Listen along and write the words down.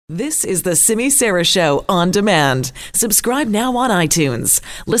This is the Simi Sara Show on demand. Subscribe now on iTunes.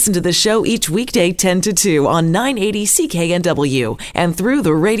 Listen to the show each weekday 10 to 2 on 980 CKNW and through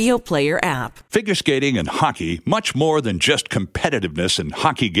the Radio Player app. Figure skating and hockey, much more than just competitiveness in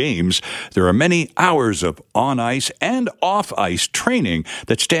hockey games. There are many hours of on-ice and off-ice training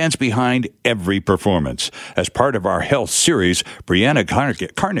that stands behind every performance. As part of our health series, Brianna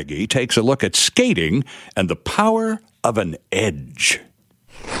Carnegie takes a look at skating and the power of an edge.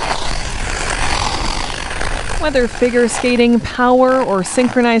 Whether figure skating, power, or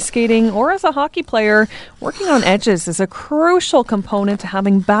synchronized skating, or as a hockey player, working on edges is a crucial component to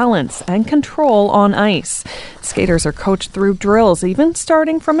having balance and control on ice. Skaters are coached through drills, even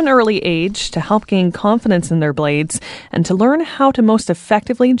starting from an early age, to help gain confidence in their blades and to learn how to most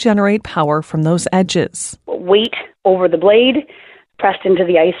effectively generate power from those edges. Weight over the blade, pressed into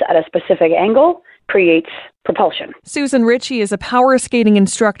the ice at a specific angle, creates propulsion. Susan Ritchie is a power skating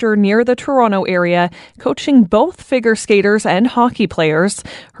instructor near the Toronto area, coaching both figure skaters and hockey players.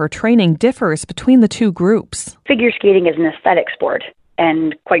 Her training differs between the two groups. Figure skating is an aesthetic sport,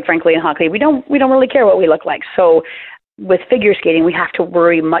 and quite frankly, in hockey, we don't really care what we look like. So with figure skating, we have to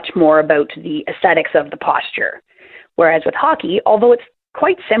worry much more about the aesthetics of the posture. Whereas with hockey, although it's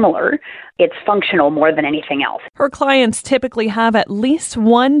quite similar, it's functional more than anything else. Her clients typically have at least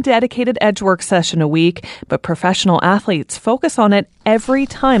one dedicated edge work session a week, but professional athletes focus on it every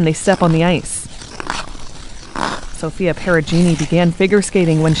time they step on the ice. Sophia Perugini began figure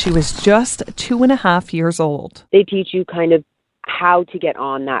skating when she was just 2.5 years old. They teach you kind of how to get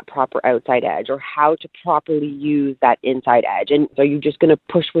on that proper outside edge or how to properly use that inside edge. And are you just going to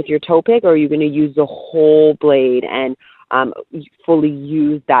push with your toe pick, or are you going to use the whole blade and fully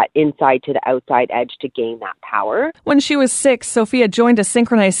use that inside to the outside edge to gain that power? When she was 6, Sophia joined a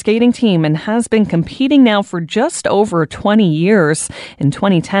synchronized skating team and has been competing now for just over 20 years. In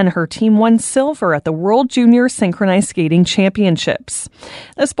 2010, her team won silver at the World Junior Synchronized Skating Championships.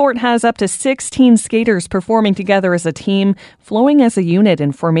 The sport has up to 16 skaters performing together as a team, flowing as a unit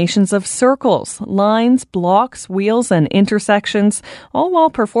in formations of circles, lines, blocks, wheels, and intersections, all while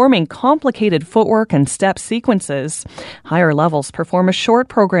performing complicated footwork and step sequences. Higher levels perform a short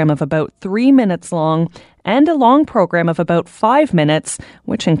program of about 3 minutes long and a long program of about 5 minutes,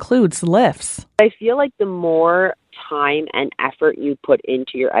 which includes lifts. I feel like the more time and effort you put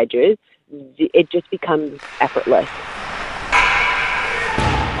into your edges, it just becomes effortless.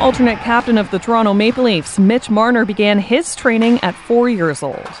 Alternate captain of the Toronto Maple Leafs, Mitch Marner, began his training at 4 years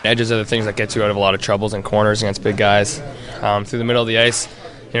old. Edges are the things that get you out of a lot of troubles and corners against big guys. Through the middle of the ice,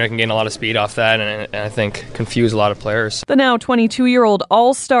 I can gain a lot of speed off that and I think confuse a lot of players. The now 22-year-old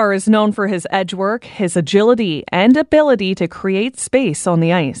all-star is known for his edge work, his agility, and ability to create space on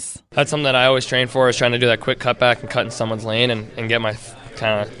the ice. That's something that I always train for, is trying to do that quick cutback and cut in someone's lane and get my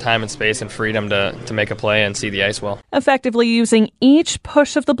kind of time and space and freedom to make a play and see the ice well. Effectively using each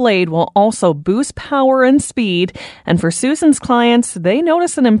push of the blade will also boost power and speed. And for Susan's clients, they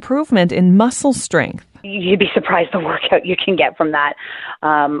notice an improvement in muscle strength. You'd be surprised the workout you can get from that.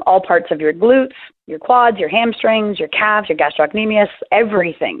 All parts of your glutes, your quads, your hamstrings, your calves, your gastrocnemius,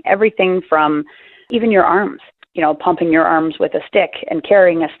 everything from even your arms. Pumping your arms with a stick and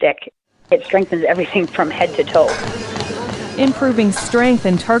carrying a stick. It strengthens everything from head to toe. Improving strength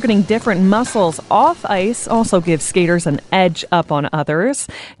and targeting different muscles off ice also gives skaters an edge up on others.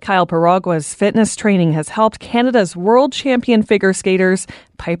 Kyle Paragua's fitness training has helped Canada's world champion figure skaters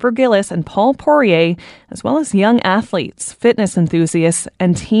Piper Gillis and Paul Poirier, as well as young athletes, fitness enthusiasts,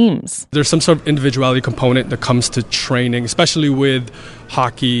 and teams. There's some sort of individuality component that comes to training, especially with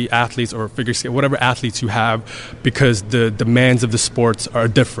hockey athletes or figure skate, whatever athletes you have, because the demands of the sports are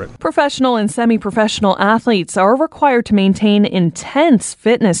different. Professional and semi-professional athletes are required to maintain intense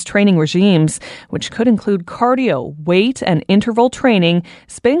fitness training regimes, which could include cardio, weight and interval training,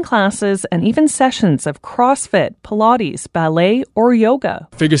 spin classes, and even sessions of CrossFit, Pilates, ballet, or yoga.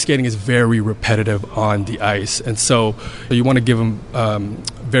 Figure skating is very repetitive on the ice, and so you want to give them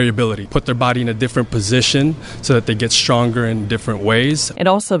variability, put their body in a different position so that they get stronger in different ways. It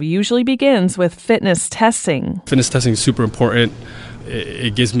also usually begins with fitness testing. Fitness testing is super important.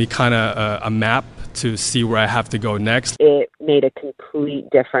 It gives me kind of a map to see where I have to go next. It made a complete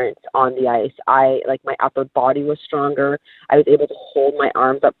difference on the ice. My upper body was stronger. I was able to hold my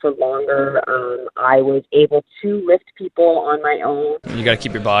arms up for longer. I was able to lift people on my own. You got to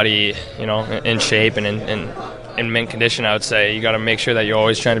keep your body, in shape and in mint condition, I would say. You got to make sure that you're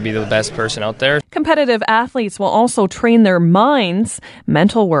always trying to be the best person out there. Competitive athletes will also train their minds.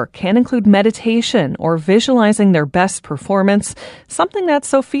 Mental work can include meditation or visualizing their best performance, something that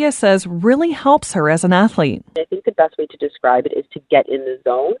Sophia says really helps her as an athlete. I think the best way to describe it is to get in the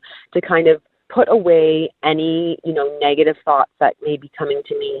zone, to kind of put away any, negative thoughts that may be coming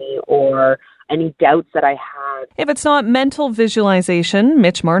to me or any doubts that I have. If it's not mental visualization,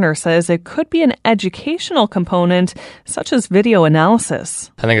 Mitch Marner says it could be an educational component, such as video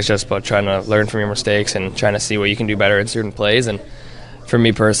analysis. I think it's just about trying to learn from your mistakes and trying to see what you can do better in certain plays. And for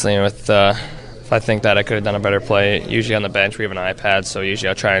me personally, if I think that I could have done a better play, usually on the bench we have an iPad, so usually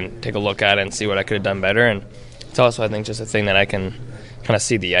I'll try and take a look at it and see what I could have done better. And it's also, I think, just a thing that I can kind of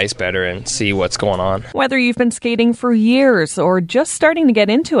see the ice better and see what's going on. Whether you've been skating for years or just starting to get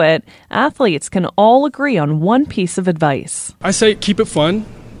into it, athletes can all agree on one piece of advice. I say keep it fun,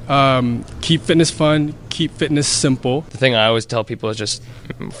 keep fitness fun, keep fitness simple. The thing I always tell people is just,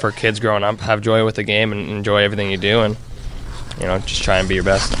 for kids growing up, have joy with the game and enjoy everything you do, and just try and be your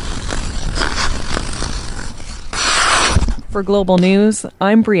best. For Global News,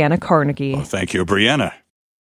 I'm Brianna Carnegie. Well, thank you, Brianna.